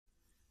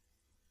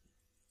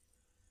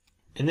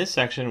In this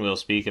section, we'll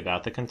speak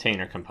about the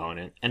container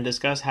component and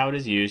discuss how it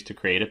is used to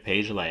create a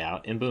page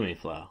layout in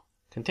BoomiFlow.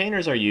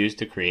 Containers are used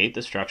to create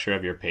the structure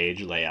of your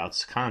page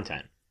layout's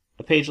content.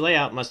 A page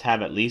layout must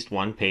have at least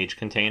one page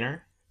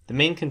container. The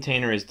main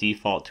container is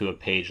default to a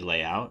page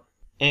layout,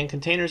 and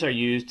containers are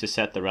used to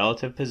set the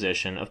relative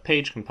position of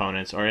page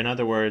components, or in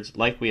other words,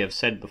 like we have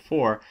said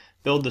before,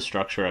 build the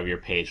structure of your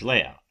page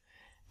layout.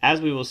 As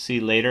we will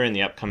see later in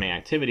the upcoming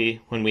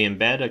activity, when we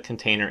embed a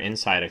container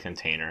inside a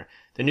container,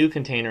 the new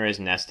container is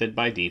nested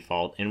by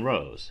default in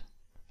rows.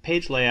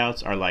 Page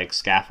layouts are like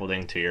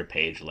scaffolding to your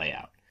page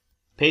layout.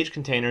 Page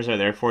containers are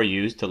therefore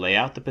used to lay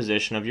out the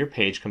position of your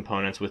page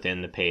components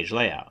within the page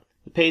layout.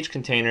 The page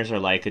containers are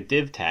like a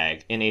div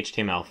tag in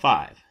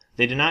HTML5.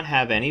 They do not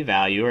have any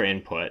value or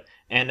input,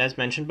 and as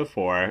mentioned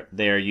before,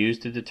 they are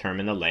used to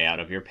determine the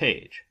layout of your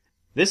page.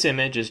 This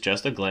image is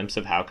just a glimpse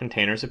of how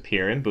containers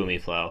appear in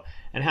BoomiFlow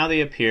and how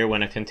they appear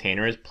when a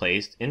container is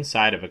placed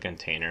inside of a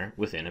container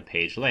within a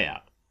page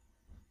layout.